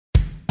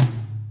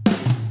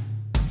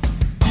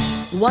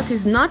What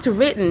is not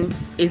written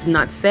is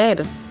not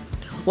said.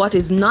 What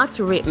is not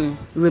written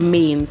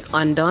remains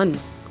undone.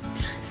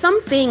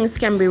 Some things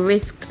can be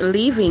risked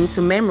leaving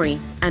to memory,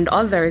 and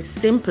others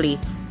simply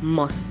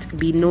must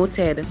be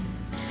noted.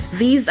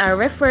 These are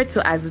referred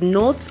to as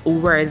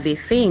noteworthy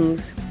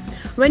things.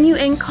 When you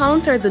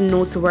encounter the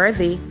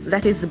noteworthy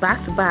that is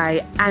backed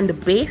by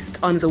and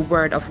based on the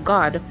Word of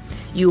God,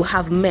 you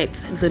have met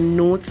the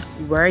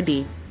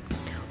noteworthy.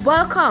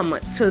 Welcome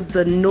to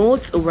the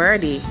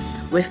Noteworthy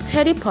with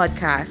Teddy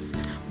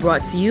Podcast,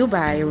 brought to you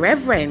by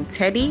Reverend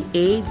Teddy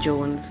A.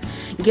 Jones.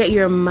 Get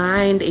your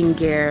mind in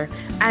gear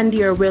and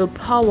your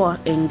willpower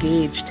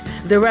engaged.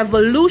 The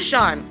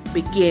revolution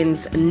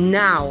begins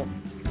now.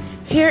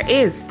 Here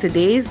is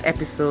today's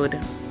episode.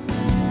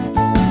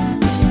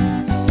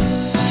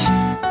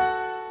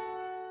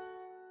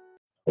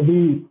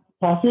 The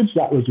passage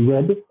that was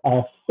read,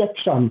 a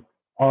section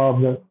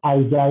of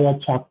Isaiah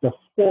chapter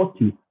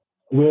 40,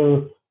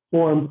 will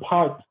form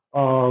part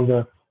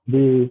of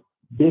the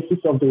basis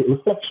of the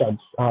reflections.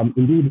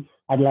 Indeed,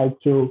 I'd like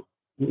to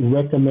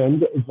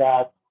recommend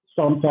that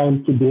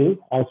sometime today,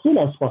 as soon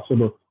as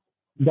possible,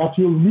 that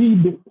you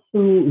read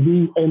through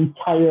the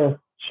entire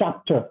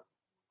chapter.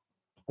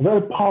 A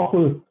very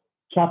powerful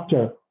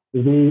chapter,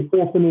 the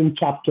opening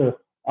chapter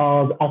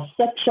of a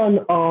section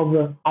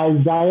of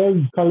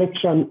Isaiah's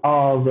collection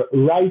of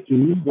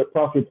writings, the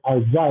prophet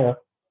Isaiah,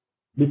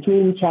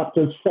 between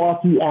chapters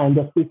 40 and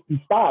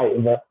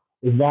 55,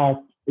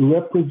 that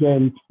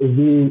represent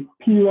the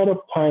period of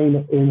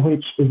time in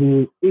which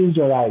the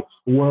Israelites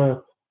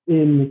were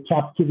in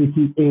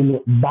captivity in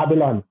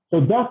Babylon.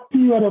 So that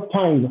period of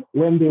time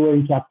when they were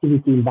in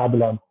captivity in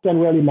Babylon, you can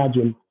well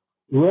imagine,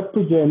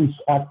 represents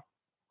a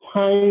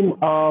time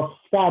of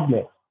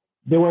sadness.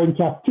 They were in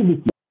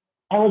captivity.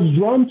 I was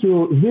drawn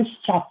to this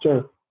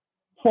chapter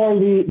for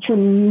the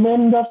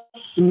tremendous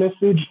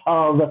message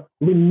of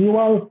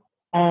renewal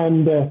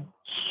and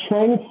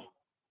strength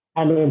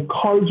and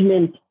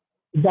encouragement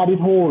that it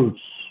holds.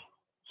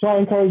 So I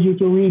encourage you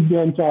to read the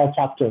entire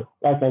chapter,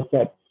 like I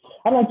said.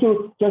 I'd like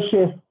to just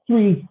share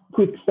three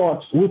quick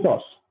thoughts with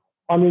us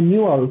on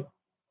renewal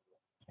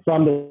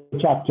from the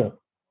chapter.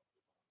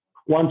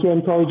 I want to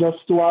encourage us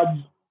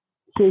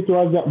say to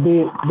us that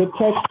the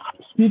text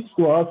speaks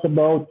to us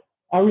about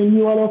a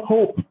renewal of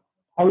hope,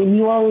 a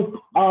renewal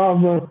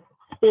of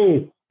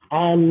faith,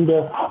 and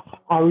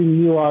a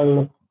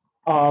renewal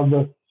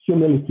of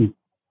humility.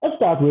 Let's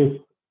start with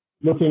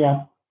looking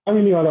at a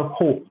renewal of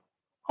hope.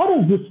 How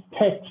does this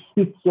text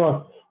speak to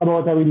us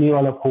about a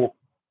renewal of hope?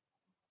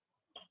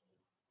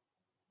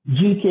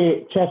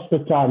 G.K.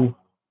 Chesterton,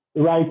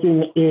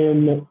 writing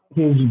in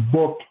his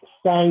book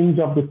Signs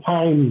of the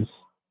Times,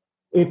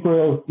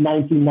 April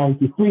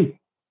 1993,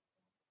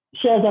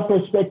 shares a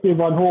perspective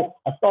on hope,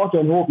 a thought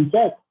on hope. He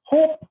says,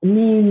 hope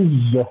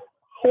means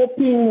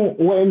hoping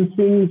when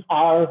things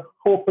are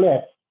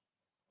hopeless,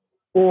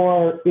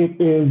 or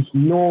it is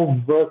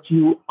no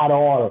virtue at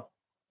all.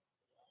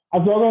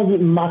 As long as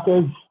it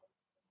matters,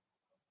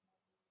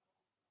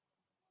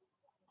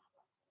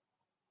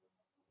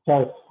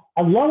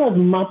 as long as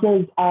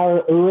matters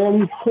are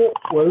really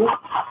hopeful,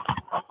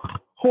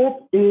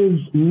 hope is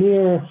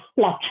mere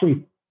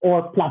flattery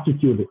or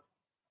platitude.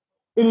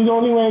 It is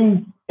only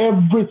when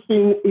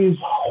everything is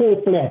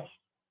hopeless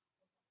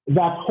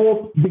that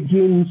hope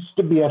begins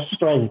to be a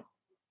strength.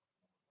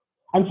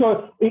 And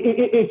so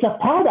it's a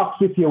paradox,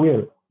 if you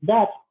will,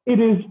 that it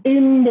is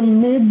in the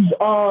midst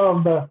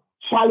of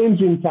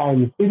challenging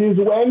times, it is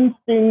when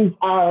things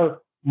are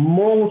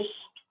most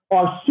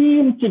or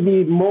seem to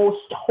be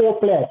most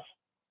hopeless,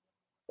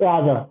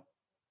 rather,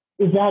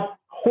 is that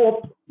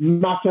hope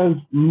matters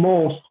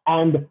most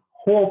and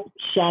hope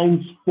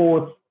shines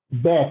forth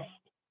best.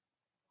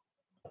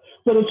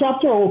 So the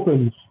chapter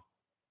opens,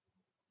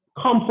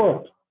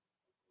 comfort,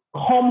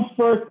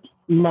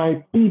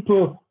 my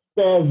people,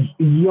 says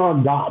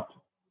your God.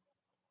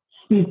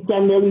 Speak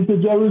tenderly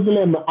to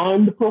Jerusalem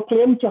and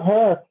proclaim to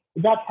her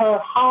that her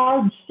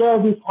hard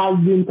service has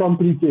been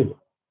completed,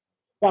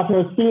 that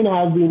her sin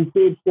has been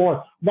paid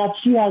for, that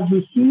she has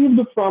received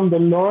from the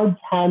Lord's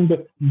hand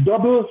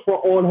double for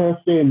all her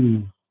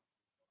sins.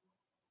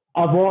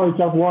 A voice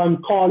of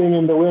one calling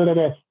in the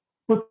wilderness,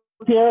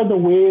 prepare the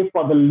way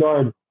for the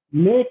Lord.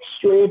 Make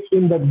straight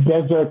in the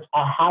desert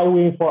a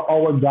highway for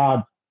our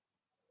God.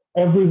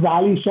 Every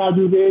valley shall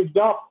be raised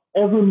up,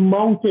 every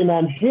mountain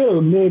and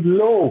hill made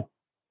low.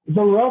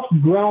 The rough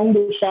ground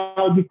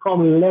shall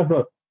become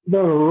level,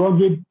 the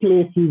rugged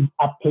places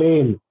a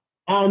plain.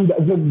 And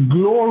the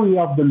glory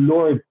of the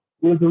Lord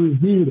will be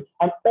revealed,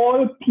 and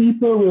all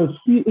people will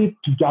see it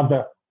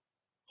together,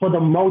 for the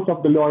mouth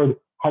of the Lord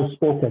has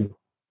spoken.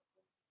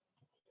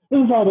 This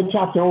is how the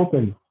chapter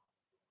opens.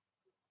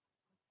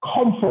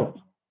 Comfort,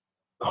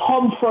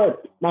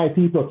 my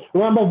people.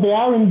 Remember, they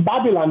are in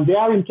Babylon, they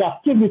are in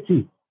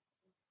captivity.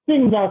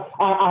 Things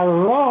are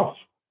rough.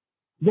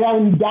 They are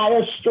in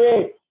dire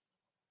straits.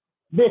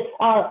 They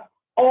are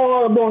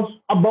almost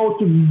about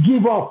to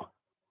give up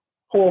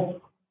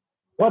hope.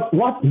 What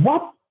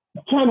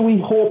can we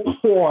hope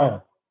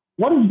for?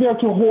 What is there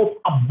to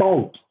hope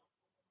about?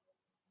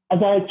 as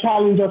I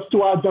challenge us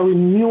towards a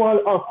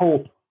renewal of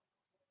hope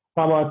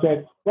from our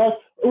text. Well,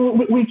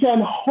 we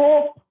can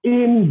hope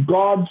in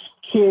God's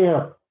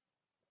care.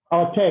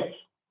 Our text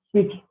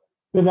speaks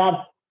to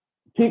that,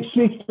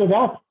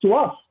 to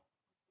us.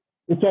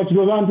 The text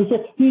goes on to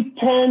say, he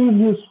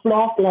tends his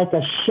flock like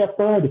a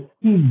shepherd.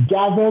 He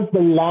gathers the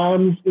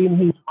lambs in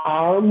his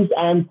arms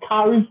and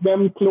carries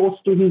them close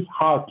to his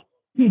heart.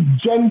 He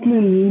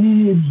gently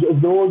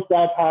leads those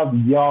that have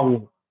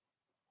young.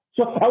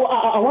 So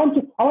I want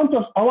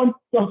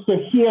us to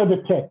hear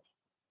the text.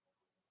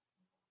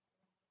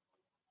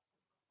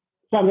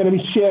 So I'm going to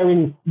be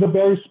sharing the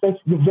very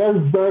specific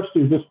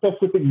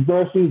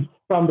verses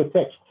from the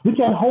text. We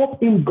can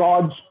hope in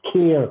God's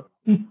care.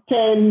 He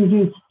tends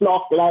his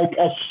flock like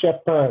a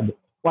shepherd.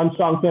 One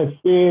song says,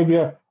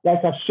 Savior,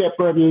 like a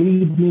shepherd,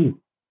 lead me.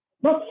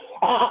 But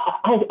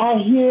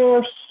I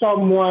hear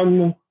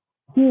someone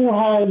who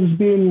has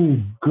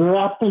been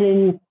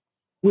grappling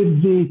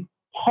with the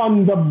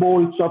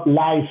thunderbolts of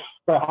life,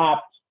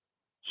 perhaps,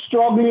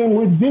 struggling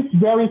with this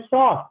very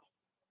thought.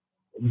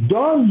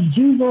 Does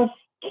Jesus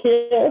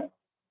care?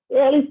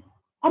 Really?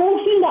 I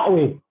don't feel that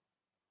way.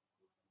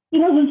 It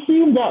doesn't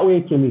seem that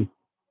way to me.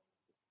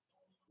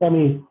 Let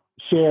me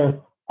share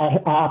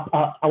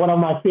one of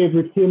my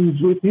favorite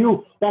hymns with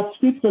you that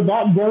speaks to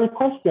that very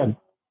question.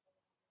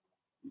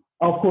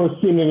 Of course,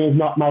 singing is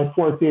not my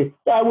forte,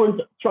 so I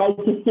won't try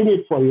to sing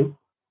it for you.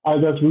 I'll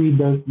just read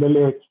the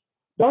lyrics.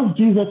 Does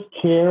Jesus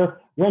care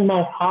when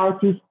my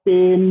heart is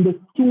pained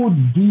too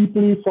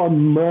deeply for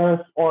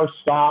mirth or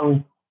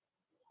song?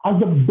 As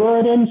the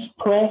burdens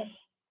press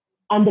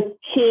and the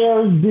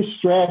cares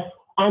distress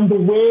and the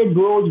way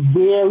grows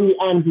weary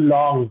and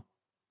long.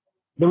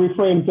 The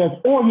refrain says,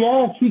 oh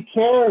yes, he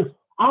cares.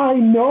 I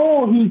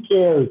know he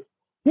cares.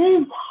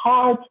 His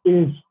heart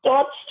is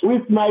touched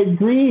with my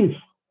grief.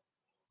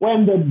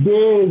 When the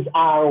days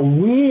are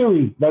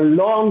weary, the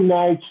long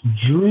nights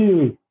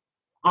dreary,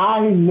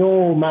 I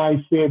know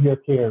my Savior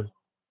cares.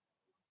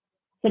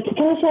 So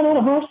can I share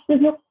another verse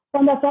with you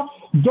from that song?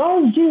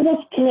 Does Jesus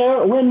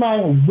care when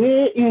my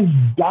way is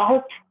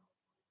dark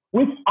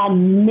with a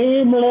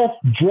nameless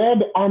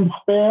dread and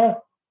fear?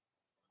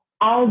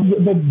 As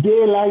the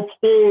daylight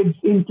fades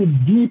into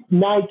deep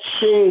night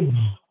shades,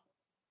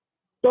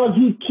 does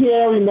he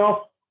care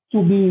enough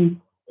to be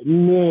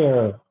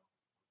near?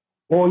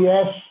 Oh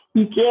yes,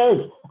 he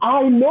cares.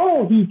 I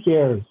know he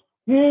cares.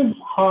 His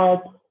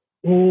heart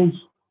is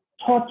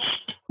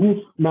touched with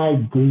my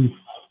grief.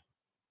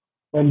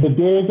 When the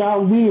days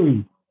are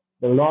weary,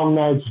 the long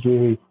nights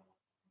dreary,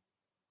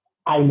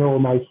 I know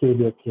my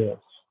Savior cares.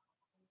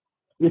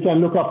 You can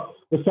look up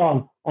the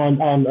song,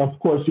 and of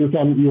course you'll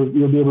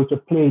be able to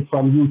play it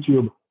from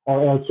YouTube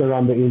or elsewhere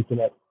on the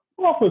internet.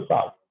 Awful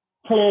song.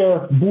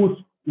 Claire Booth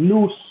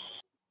Luce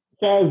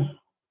says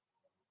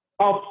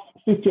of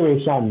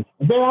situations,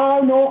 there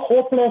are no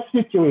hopeless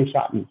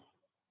situations.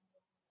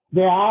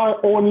 There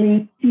are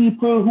only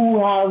people who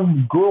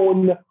have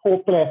grown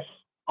hopeless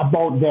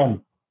about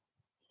them.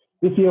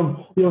 If you've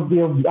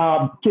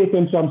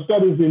taken some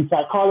studies in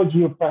psychology,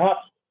 you've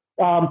perhaps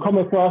come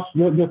across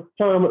the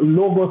term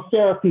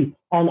logotherapy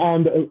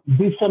and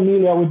be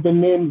familiar with the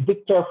name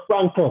Viktor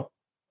Frankl,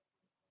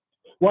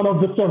 one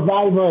of the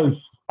survivors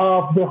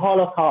of the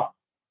Holocaust,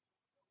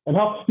 and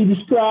how he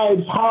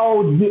describes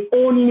how the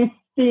only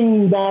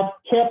thing that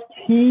kept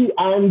he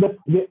and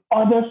the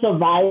other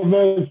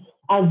survivors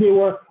as they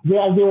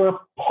were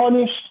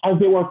punished, as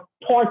they were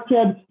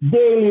tortured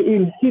daily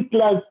in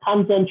Hitler's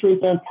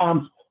concentration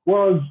camps,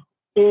 was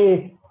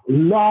a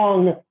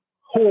long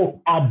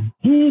hope, a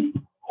deep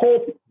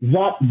hope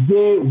that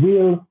they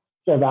will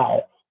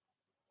survive.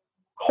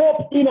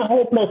 Hope in a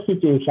hopeless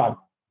situation,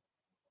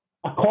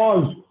 a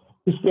cause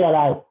to stay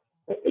alive.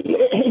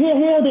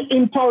 Hear the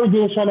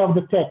interrogation of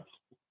the text.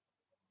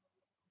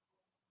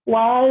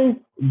 Why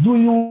do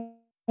you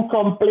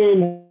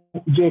complain,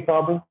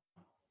 Jacob?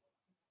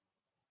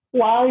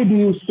 Why do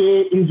you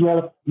say,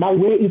 Israel, my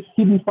way is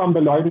hidden from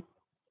the Lord?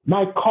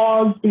 My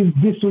cause is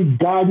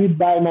disregarded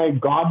by my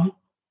God?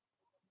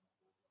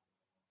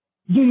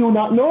 Do you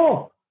not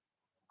know?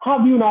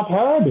 Have you not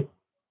heard?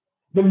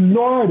 The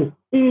Lord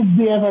is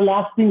the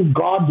everlasting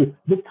God,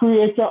 the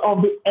creator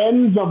of the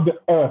ends of the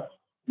earth.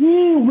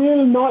 He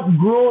will not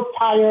grow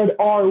tired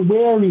or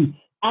weary,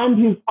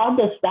 and his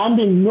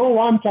understanding no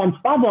one can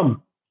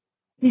fathom.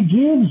 He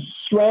gives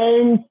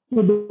strength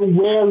to the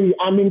weary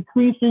and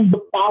increases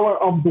the power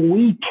of the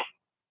weak.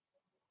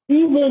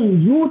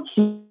 Even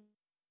youths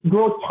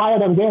grow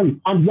tired and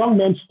weary, and young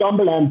men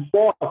stumble and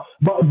fall.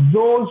 But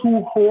those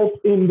who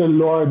hope in the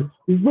Lord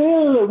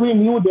will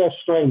renew their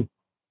strength.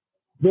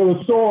 They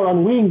will soar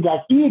on wings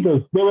like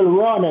eagles. They will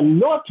run and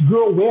not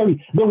grow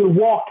weary. They will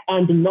walk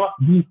and not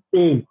be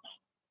faint.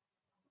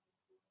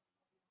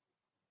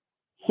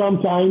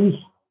 Sometimes,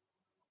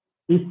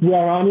 if we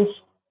are honest,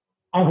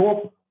 I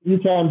hope you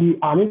can be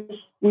honest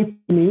with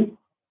me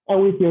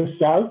and with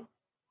yourself,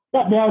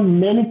 that there are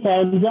many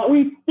times that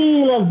we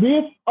feel as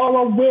if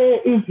our way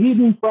is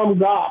hidden from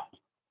God.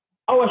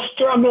 Our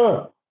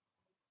struggle,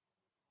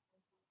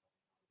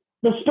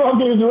 the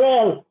struggle is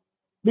real.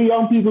 the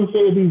young people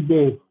say these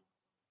days?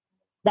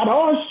 That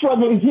our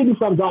struggle is hidden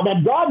from God,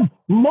 that God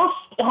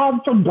must have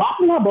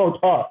forgotten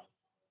about us,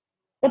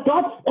 that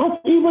God has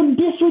even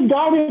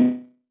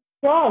disregarded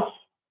us.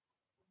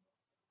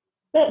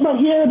 But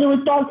here the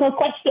rhetorical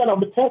question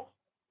of the text: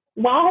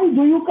 why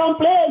do you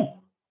complain?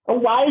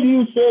 And why do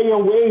you say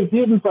your way is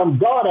hidden from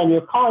God and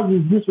your cause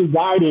is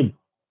disregarded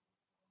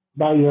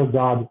by your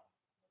God?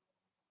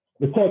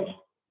 The text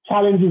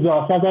challenges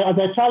us, as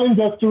I challenge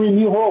us to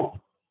renew hope,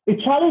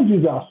 it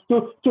challenges us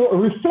to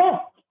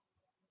reflect.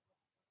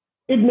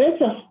 It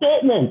makes a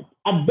statement,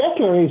 a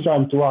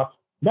declaration to us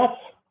that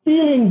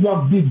feelings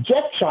of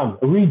dejection,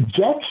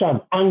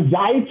 rejection,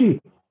 anxiety,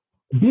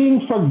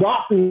 being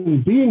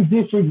forgotten, being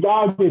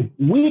disregarded,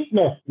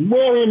 weakness,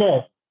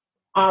 weariness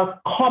are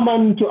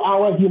common to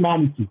our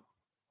humanity.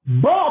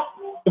 But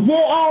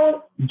they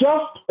are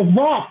just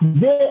that.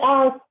 They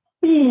are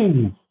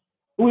feelings.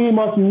 We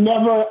must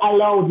never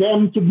allow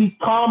them to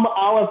become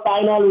our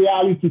final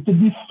reality, to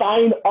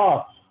define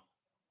us.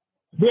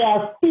 They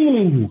are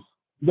feelings.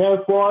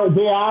 Therefore,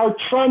 they are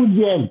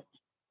transient.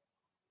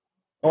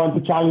 I want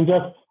to challenge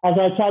us, as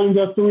I challenge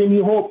us to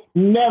renew hope,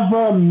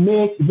 never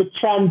make the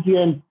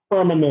transient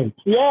permanent.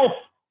 Yes,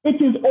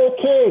 it is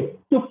okay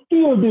to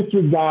feel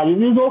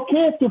disregarded. It is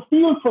okay to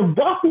feel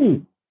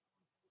forgotten.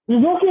 It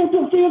is okay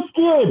to feel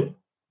scared.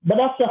 But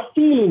that's a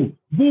feeling.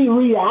 The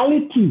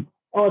reality,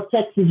 our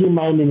text is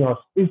reminding us,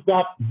 is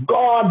that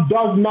God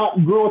does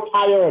not grow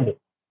tired,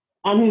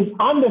 and his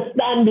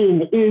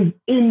understanding is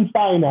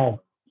infinite.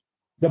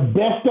 The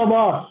best of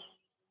us,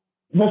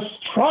 the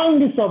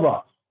strongest of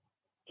us,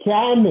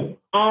 can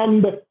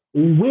and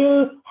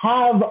will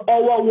have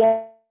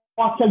our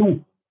Waterloo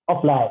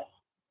of life.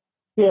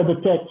 Hear the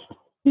text.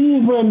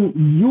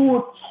 Even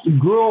youths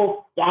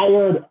grow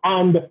tired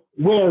and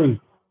weary,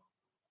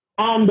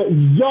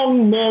 and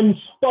young men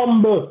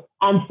stumble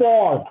and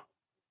fall.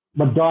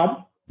 But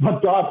God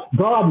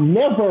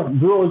never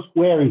grows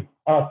weary,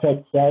 our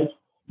text says.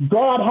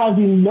 God has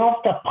enough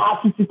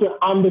capacity to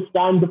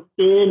understand the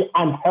pain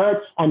and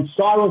hurts and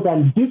sorrows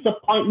and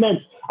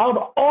disappointments of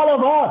all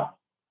of us,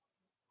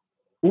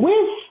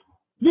 with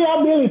the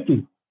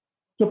ability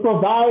to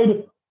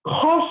provide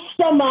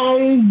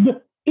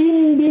customized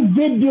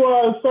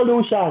individual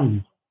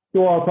solutions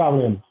to our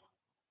problems.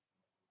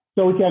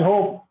 So we can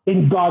hope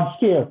in God's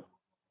care.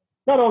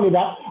 Not only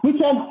that, we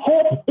can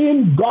hope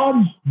in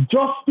God's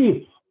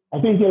justice. I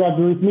think you'll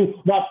agree with me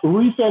that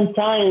recent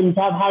times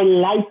have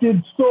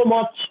highlighted so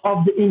much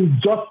of the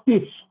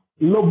injustice,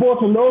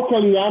 both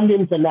locally and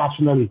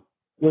internationally,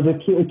 with the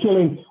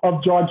killing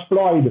of George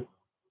Floyd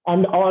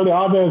and all the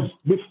others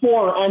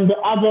before and the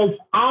others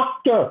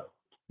after,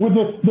 with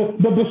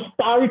the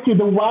disparity,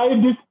 the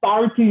wide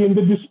disparity in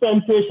the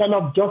dispensation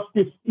of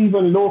justice,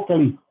 even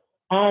locally,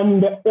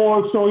 and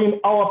also in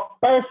our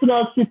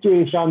personal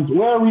situations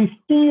where we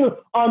feel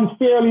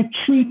unfairly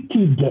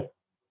treated.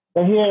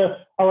 And here,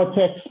 our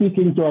text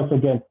speaking to us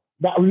again,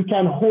 that we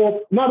can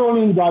hope not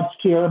only in God's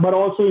care, but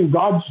also in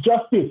God's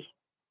justice.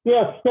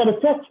 Yes, so the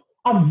text,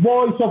 a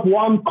voice of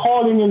one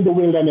calling in the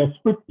wilderness,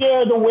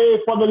 prepare the way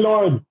for the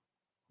Lord,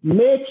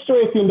 make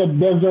straight in the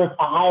desert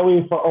a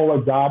highway for our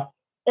God.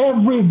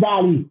 Every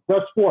valley,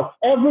 verse 4,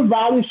 every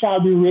valley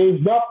shall be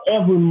raised up,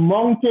 every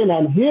mountain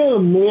and hill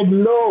made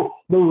low.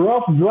 The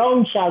rough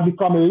ground shall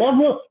become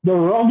level, the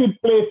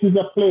rugged places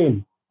a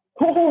plain.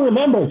 Who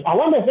remembers? I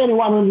wonder if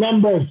anyone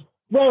remembers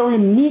where we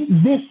meet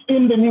this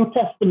in the New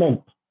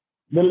Testament,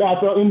 in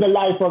the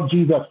life of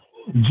Jesus.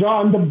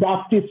 John the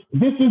Baptist,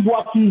 this is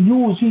what he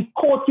used. He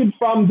quoted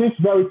from this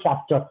very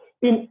chapter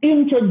in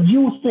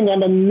introducing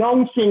and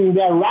announcing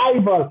the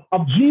arrival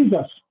of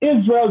Jesus,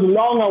 Israel's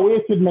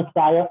long-awaited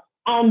Messiah,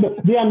 and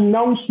the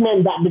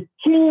announcement that the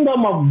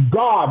kingdom of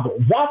God,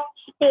 that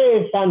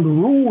space and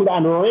rule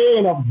and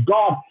reign of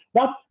God,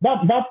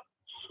 that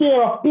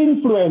sphere of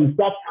influence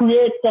that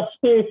creates a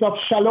space of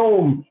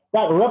shalom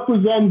that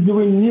represents the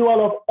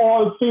renewal of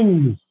all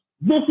things.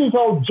 This is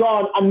how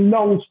John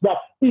announced that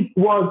it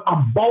was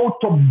about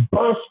to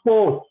burst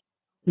forth.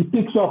 He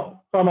picks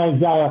up from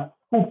Isaiah,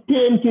 who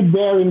painted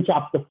there in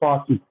chapter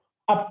 40,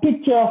 a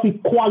picture of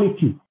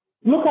equality.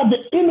 Look at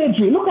the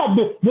imagery. Look at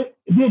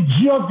the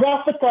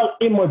geographical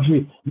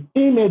imagery.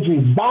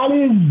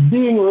 Valleys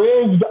being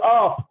raised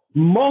up,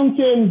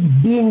 mountains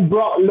being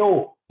brought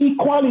low.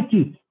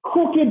 Equality.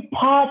 Crooked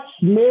paths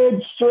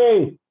made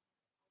straight.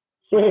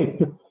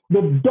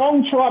 The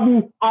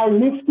downtrodden are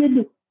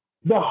lifted.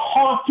 The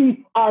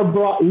haughty are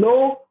brought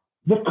low.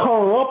 The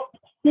corrupt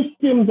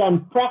systems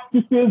and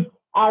practices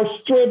are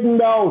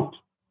straightened out.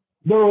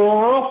 The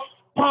rough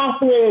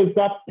pathways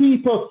that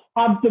people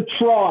have to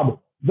trod.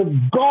 The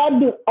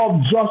God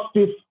of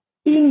justice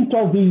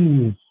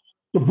intervenes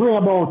to bring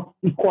about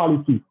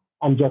equality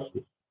and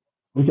justice.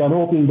 We can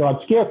hope in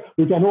God's care.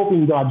 We can hope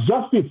in God's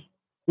justice.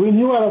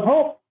 Renewal of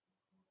hope.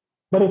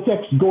 But the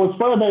text goes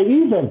further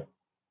even.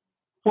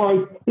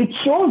 For it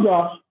shows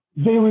us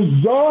the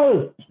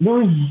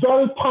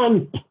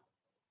resultant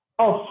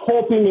of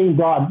hoping in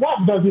God.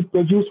 What does it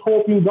produce?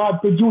 Hope in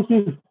God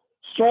produces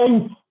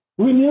strength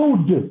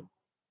renewed.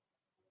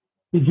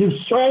 He gives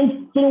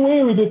strength to the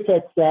weary, the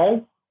text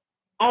says,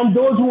 and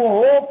those who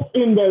hope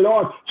in the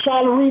Lord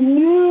shall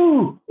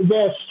renew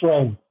their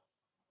strength.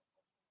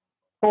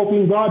 Hope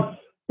in God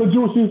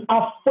produces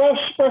a fresh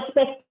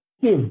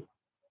perspective.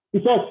 He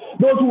says,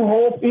 those who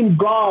hope in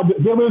God,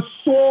 they will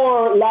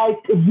soar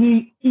like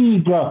the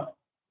eagle.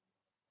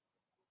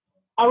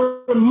 A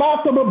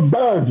remarkable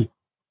bird,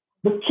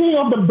 the king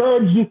of the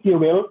birds, if you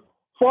will,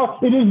 for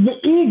it is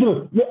the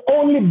eagle, the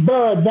only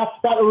bird that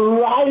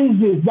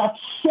rises, that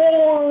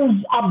soars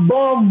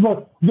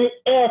above the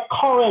air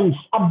currents,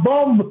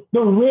 above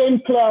the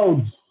rain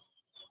clouds.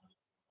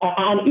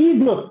 An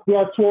eagle, we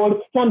are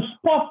told, can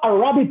spot a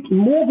rabbit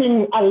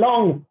moving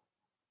along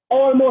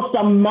almost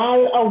a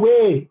mile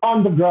away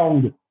on the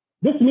ground.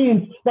 This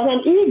means that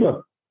an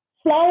eagle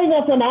flying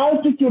at an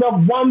altitude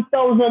of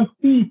 1,000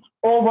 feet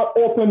over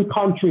open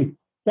country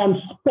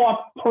can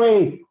spot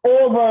prey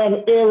over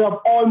an area of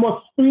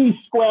almost 3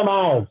 square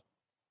miles.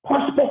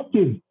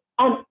 Perspective,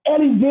 an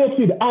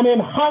elevated and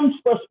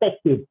enhanced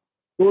perspective.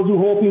 Those who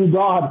hope in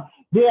God,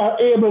 they are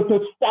able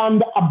to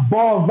stand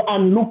above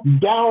and look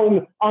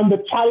down on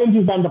the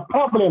challenges and the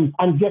problems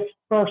and get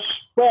fresh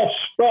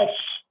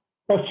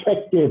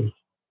perspectives.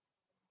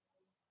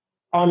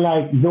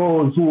 Unlike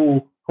those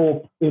who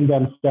hope in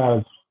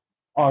themselves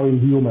or in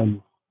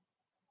humans.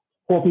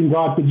 Hope in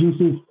God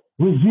produces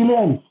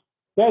resilience.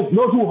 There's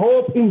those who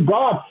hope in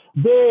God,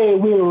 they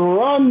will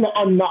run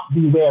and not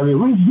be weary.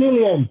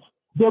 Resilience.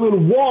 They will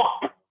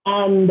walk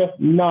and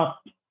not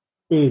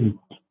faint.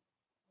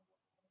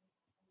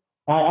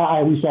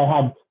 I wish I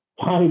had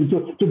time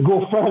to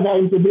go further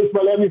into this,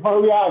 but let me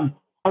hurry on.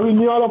 A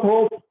renewal of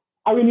hope,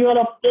 a renewal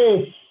of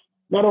faith.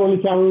 Not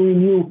only can we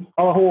renew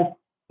our hope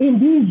in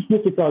these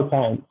difficult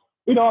times,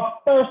 in our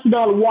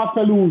personal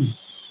Waterloos,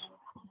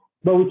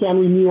 but we can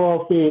renew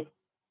our faith.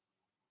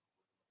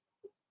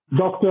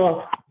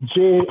 Dr.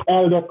 J.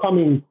 Elder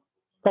Cummings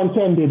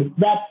contended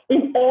that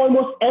in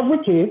almost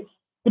every case,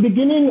 the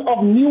beginning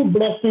of new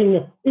blessing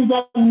is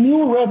a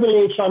new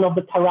revelation of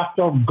the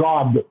character of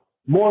God.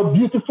 More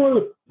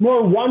beautiful,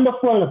 more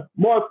wonderful,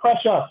 more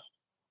precious.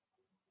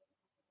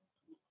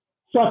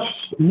 Such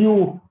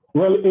new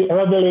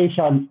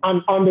revelation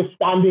and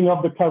understanding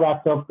of the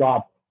character of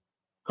God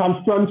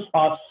confronts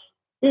us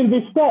in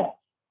this text.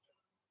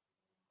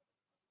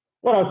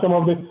 What are some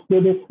of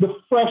the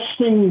fresh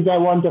things I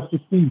want us to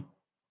see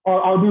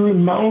or be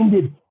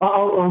reminded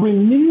or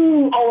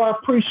renew our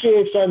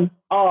appreciation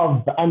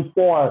of and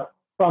for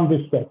from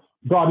this text?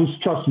 God is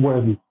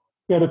trustworthy.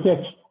 Here the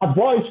text, a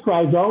voice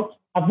cries out,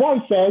 a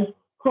voice says,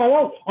 cry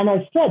out. And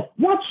I said,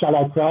 what shall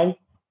I cry?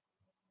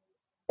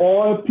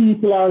 All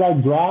people are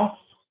like grass,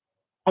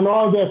 and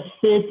all their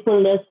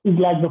faithfulness is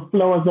like the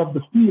flowers of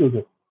the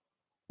field.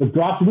 The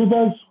grass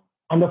withers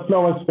and the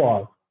flowers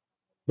fall,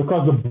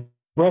 because the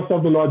breath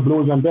of the Lord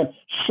blows on them.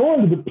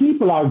 Surely the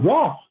people are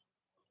grass.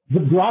 The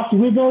grass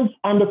withers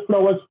and the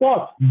flowers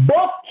fall.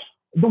 But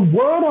the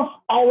word of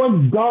our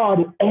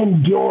God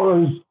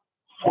endures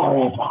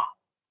forever.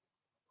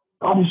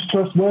 God is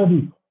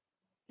trustworthy.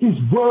 His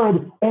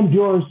word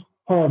endures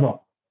forever.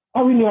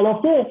 Are we near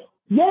our faith?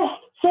 Yes,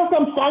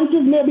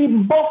 circumstances may be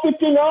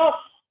buffeting us.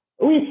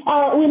 We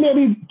may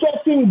be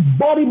getting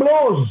body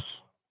blows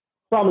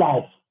from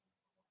life.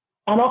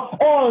 And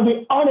all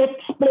the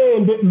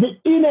unexplained, the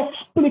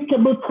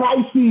inexplicable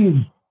crises,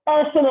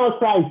 personal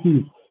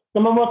crises.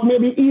 Some of us may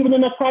be even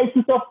in a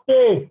crisis of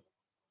faith.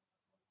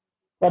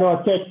 But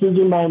our text is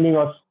reminding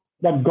us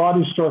that God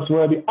is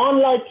trustworthy.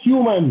 Unlike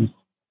humans,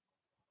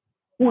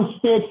 whose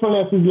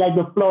faithfulness is like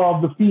the flower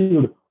of the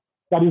field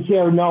that is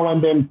here now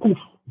and then, poof,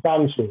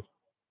 vanishes.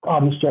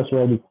 God is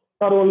trustworthy.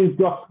 Not only is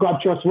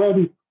God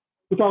trustworthy,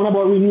 we're talking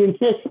about renewing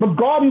faith, but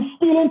God is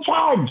still in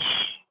charge.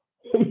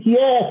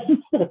 Yes,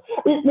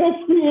 it may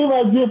seem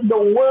as if the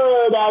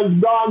world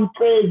has gone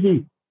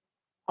crazy,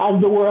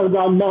 as the world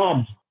gone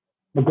mad,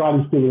 but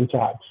God is still in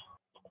charge.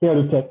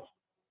 Hear the text.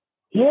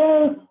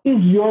 Here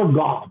is your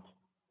God.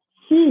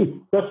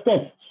 See, the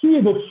text.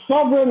 See, the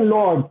sovereign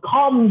Lord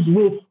comes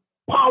with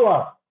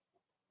power,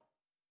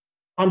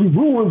 and he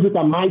rules with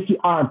a mighty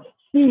arm.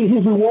 See,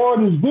 his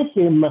reward is with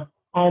him,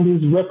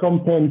 and his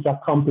recompense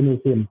accompanies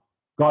him.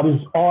 God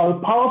is all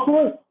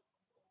powerful.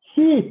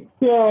 See,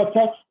 here our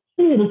text.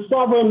 See, the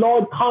sovereign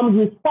Lord comes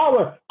with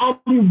power, and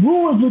he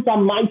rules with a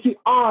mighty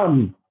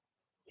arm.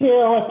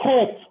 Here our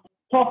text,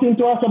 talking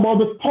to us about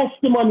the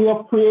testimony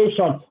of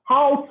creation,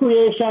 how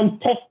creation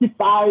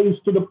testifies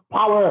to the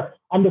power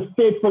and the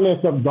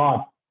faithfulness of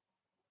God.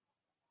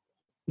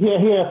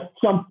 Here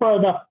some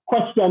further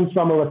questions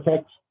from our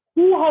text.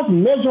 Who has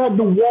measured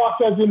the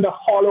waters in the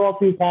hollow of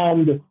his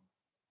hand,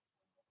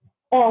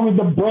 or with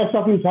the breadth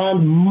of his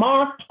hand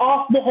marked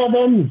off the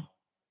heavens?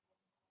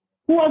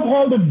 Who has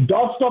held the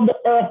dust of the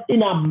earth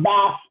in a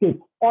basket,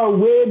 or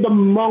weighed the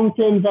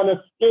mountains on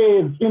the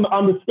scales,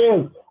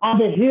 and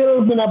the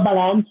hills in a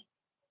balance?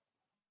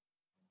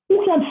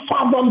 Who can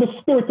fathom the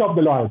spirit of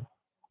the Lord,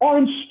 or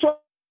instruct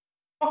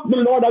the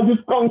Lord as his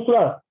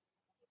counselor?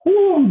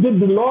 Whom did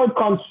the Lord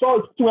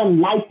consult to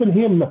enlighten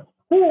him?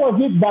 Who was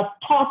it that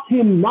taught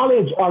him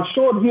knowledge or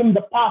showed him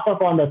the path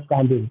of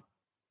understanding?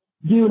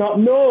 Do you not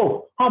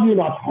know? Have you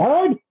not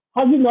heard?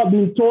 Has it not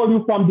been told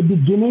you from the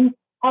beginning?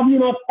 Have you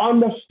not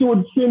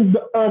understood since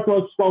the earth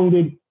was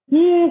founded?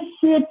 He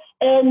sits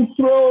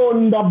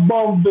enthroned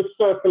above the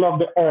circle of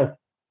the earth.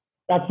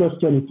 That's verse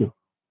 22.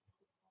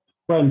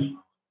 Friends,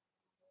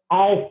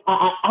 I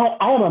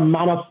am a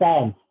man of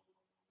science.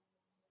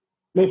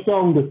 May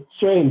sound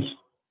strange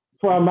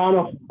for a man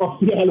of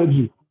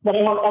theology, but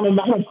I'm a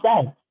man of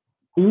science.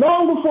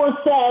 Long before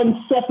science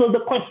settled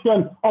the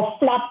question of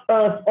flat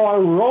earth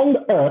or round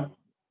earth,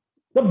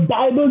 the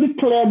Bible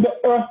declared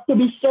the earth to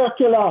be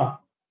circular.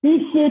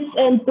 He sits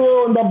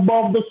enthroned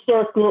above the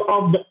circle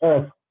of the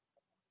earth.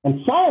 And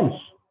science,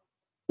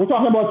 we're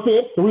talking about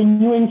faith,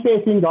 renewing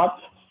faith in God.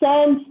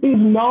 Science is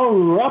now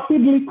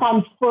rapidly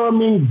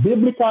confirming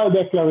biblical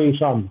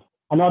declarations.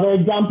 Another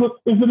example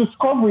is the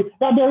discovery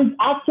that there is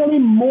actually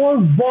more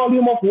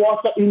volume of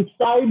water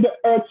inside the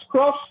earth's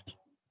crust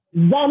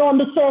than on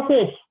the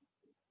surface.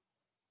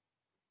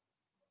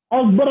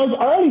 But as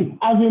early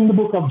as in the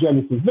book of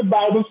Genesis, the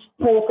Bible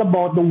spoke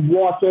about the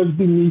waters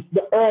beneath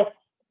the earth.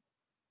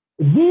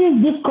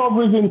 These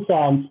discoveries in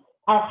science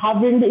are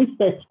having the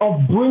effect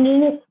of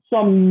bringing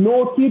some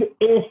noted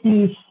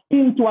atheists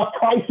into a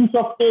crisis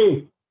of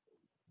faith.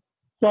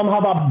 Some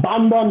have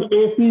abandoned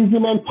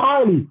atheism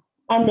entirely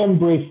and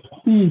embraced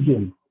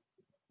theism.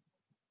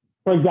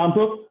 For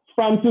example,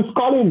 Francis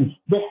Collins,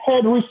 the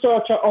head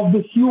researcher of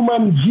the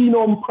Human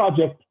Genome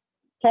Project,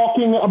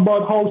 talking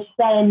about how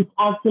science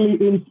actually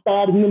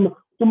inspired him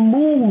to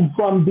move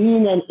from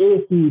being an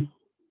atheist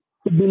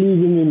to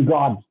believing in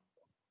God.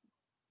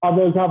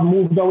 Others have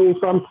moved away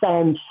from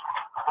science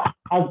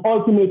as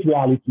ultimate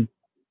reality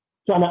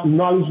to an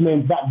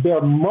acknowledgement that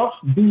there must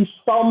be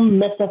some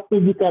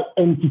metaphysical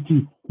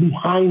entity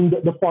behind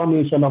the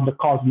formation of the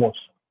cosmos.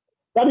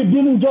 That it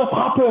didn't just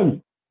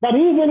happen. That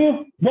even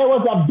if there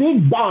was a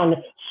Big Bang,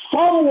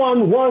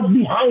 someone was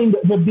behind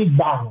the Big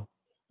Bang.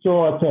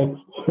 So our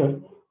text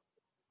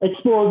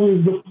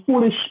exposes the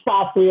foolish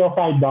pathway of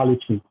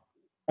idolatry.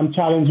 I'm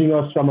challenging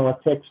us from our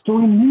text to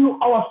renew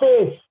our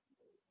faith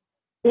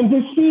in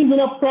this season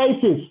of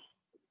crisis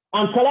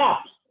and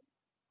collapse.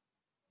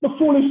 The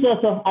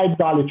foolishness of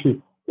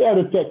idolatry. Here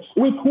the text.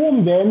 With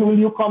whom then will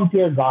you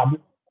compare God?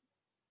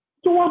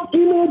 To what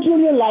image will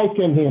you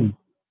liken him?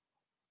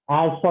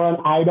 As for an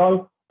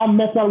idol, a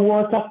metal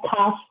worker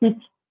casts it,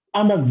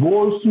 and a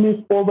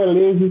goldsmith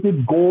overlays it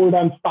with gold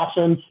and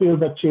fashions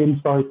silver chains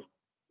for it.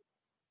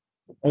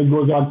 And it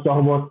goes on to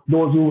talk about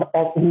those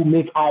who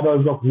make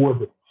idols of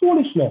wood.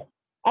 Foolishness.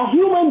 A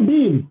human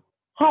being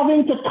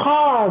having to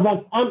carve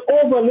and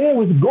overlay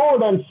with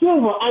gold and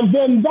silver, and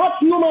then that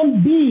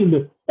human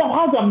being that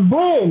has a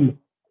brain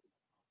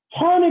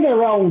turning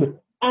around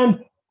and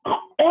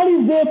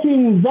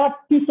elevating that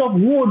piece of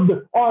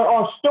wood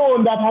or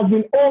stone that has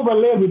been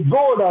overlaid with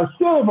gold or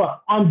silver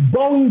and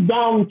bowing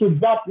down to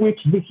that which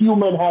the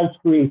human has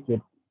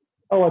created.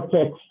 Our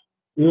text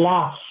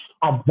laughs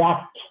at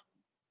that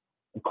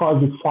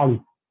because it's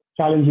folly,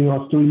 challenging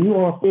us to renew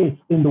our faith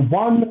in the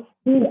one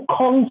who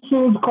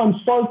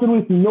consulted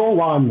with no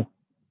one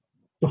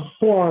to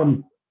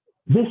form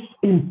this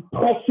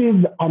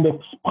impressive and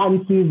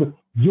expansive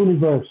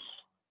universe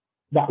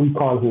that we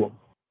call home.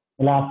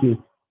 And lastly,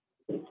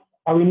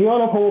 a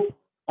renewal of hope,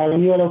 a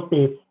renewal of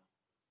faith,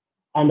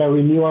 and a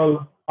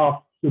renewal of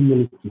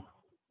humility.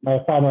 My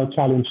final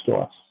challenge to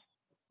us.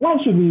 Why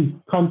should we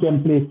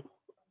contemplate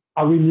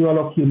a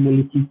renewal of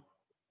humility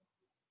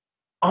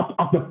at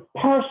the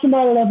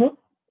personal level?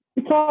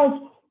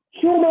 Because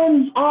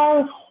humans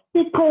are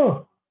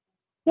fickle.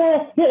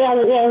 Let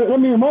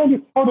me remind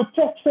you how the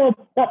text said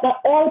that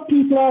all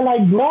people are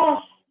like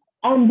grass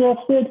and their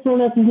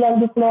faithfulness is like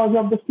the flowers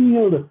of the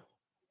field.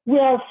 We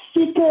are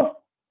fickle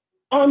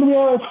and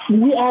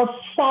we are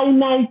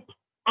finite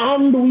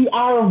and we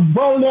are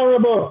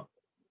vulnerable.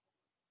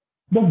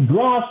 The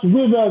grass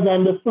withers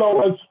and the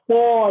flowers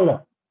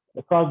fall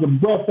because the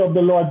breath of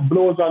the Lord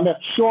blows on them.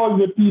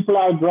 Surely the people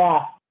are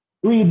grass.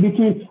 Read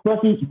between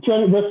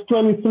verse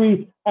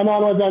 23 and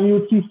onwards, and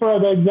you'll see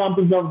further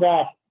examples of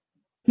that.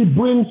 He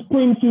brings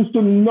princes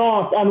to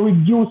naught and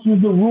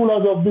reduces the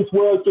rulers of this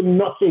world to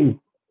nothing.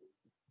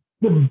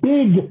 The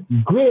big,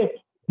 great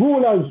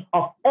rulers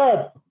of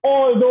earth,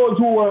 all those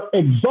who were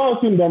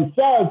exalting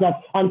themselves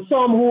and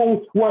some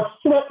who were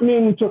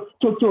threatening to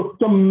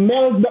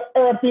melt the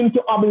earth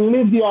into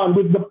oblivion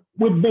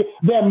with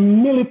their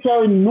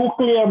military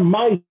nuclear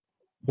might,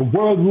 the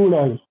world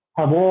rulers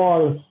have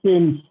all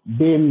since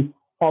been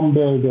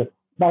humbled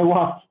by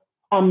what?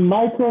 A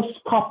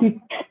microscopic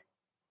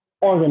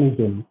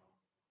organism.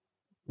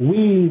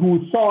 We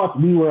who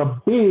thought we were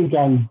big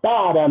and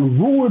bad and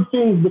ruled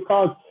things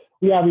because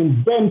we have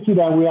invented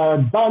and we are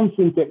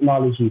advancing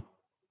technology.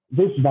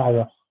 This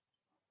virus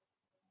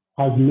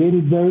has made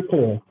it very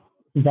clear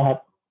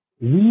that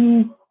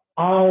we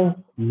are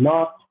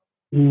not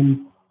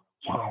in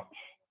charge.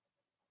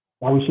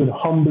 That we should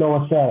humble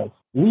ourselves.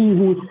 We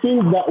who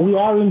think that we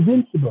are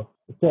invincible.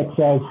 The text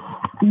says,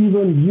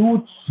 even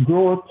youths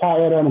grow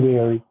tired and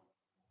weary,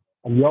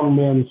 and young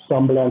men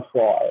stumble and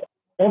fall.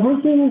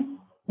 Everything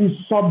is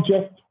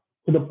subject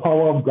to the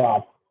power of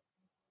God.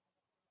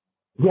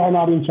 We are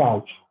not in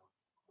charge.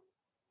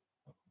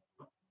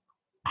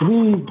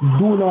 We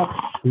do not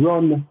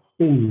run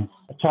things.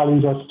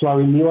 Challenge us to a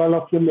renewal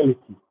of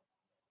humility,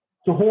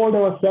 to hold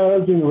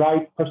ourselves in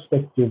right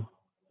perspective,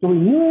 to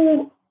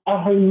renew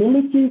a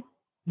humility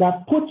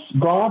that puts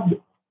God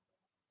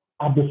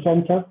at the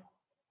center,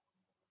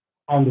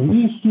 and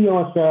we see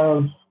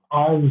ourselves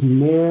as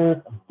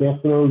mere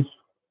vessels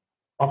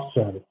of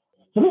service.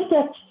 So this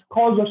text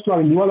calls us to a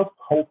renewal of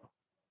hope,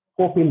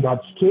 hope in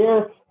God's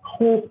care,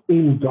 hope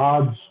in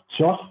God's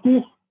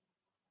justice,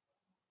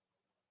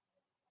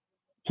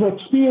 to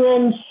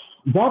experience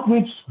that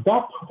which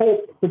that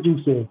hope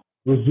produces: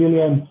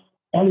 resilience,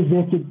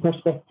 elevated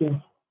perspective,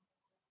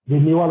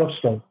 renewal of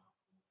strength.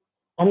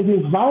 And it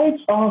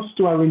invites us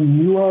to a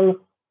renewal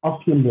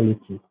of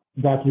humility,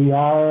 that we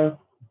are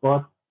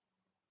but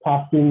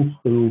passing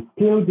through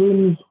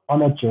pilgrims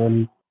on a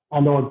journey,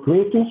 and our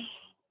greatest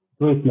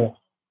greatness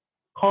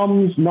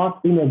comes not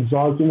in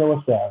exalting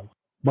ourselves,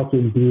 but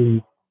in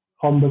being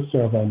humble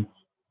servants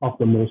of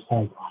the Most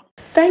High God.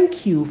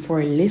 Thank you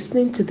for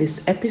listening to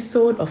this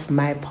episode of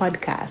my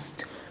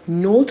podcast,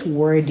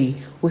 Noteworthy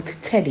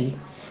with Teddy.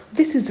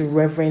 This is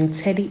Reverend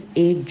Teddy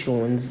A.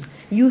 Jones.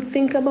 You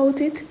think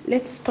about it?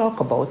 Let's talk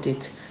about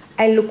it.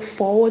 I look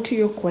forward to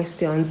your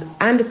questions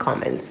and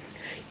comments.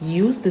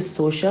 Use the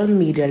social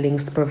media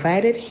links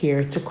provided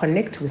here to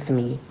connect with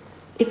me.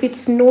 If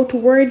it's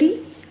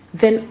noteworthy,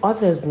 then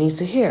others need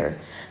to hear.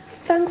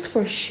 Thanks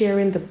for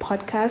sharing the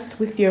podcast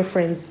with your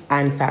friends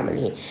and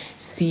family.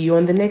 See you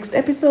on the next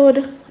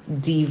episode.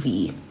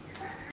 DV.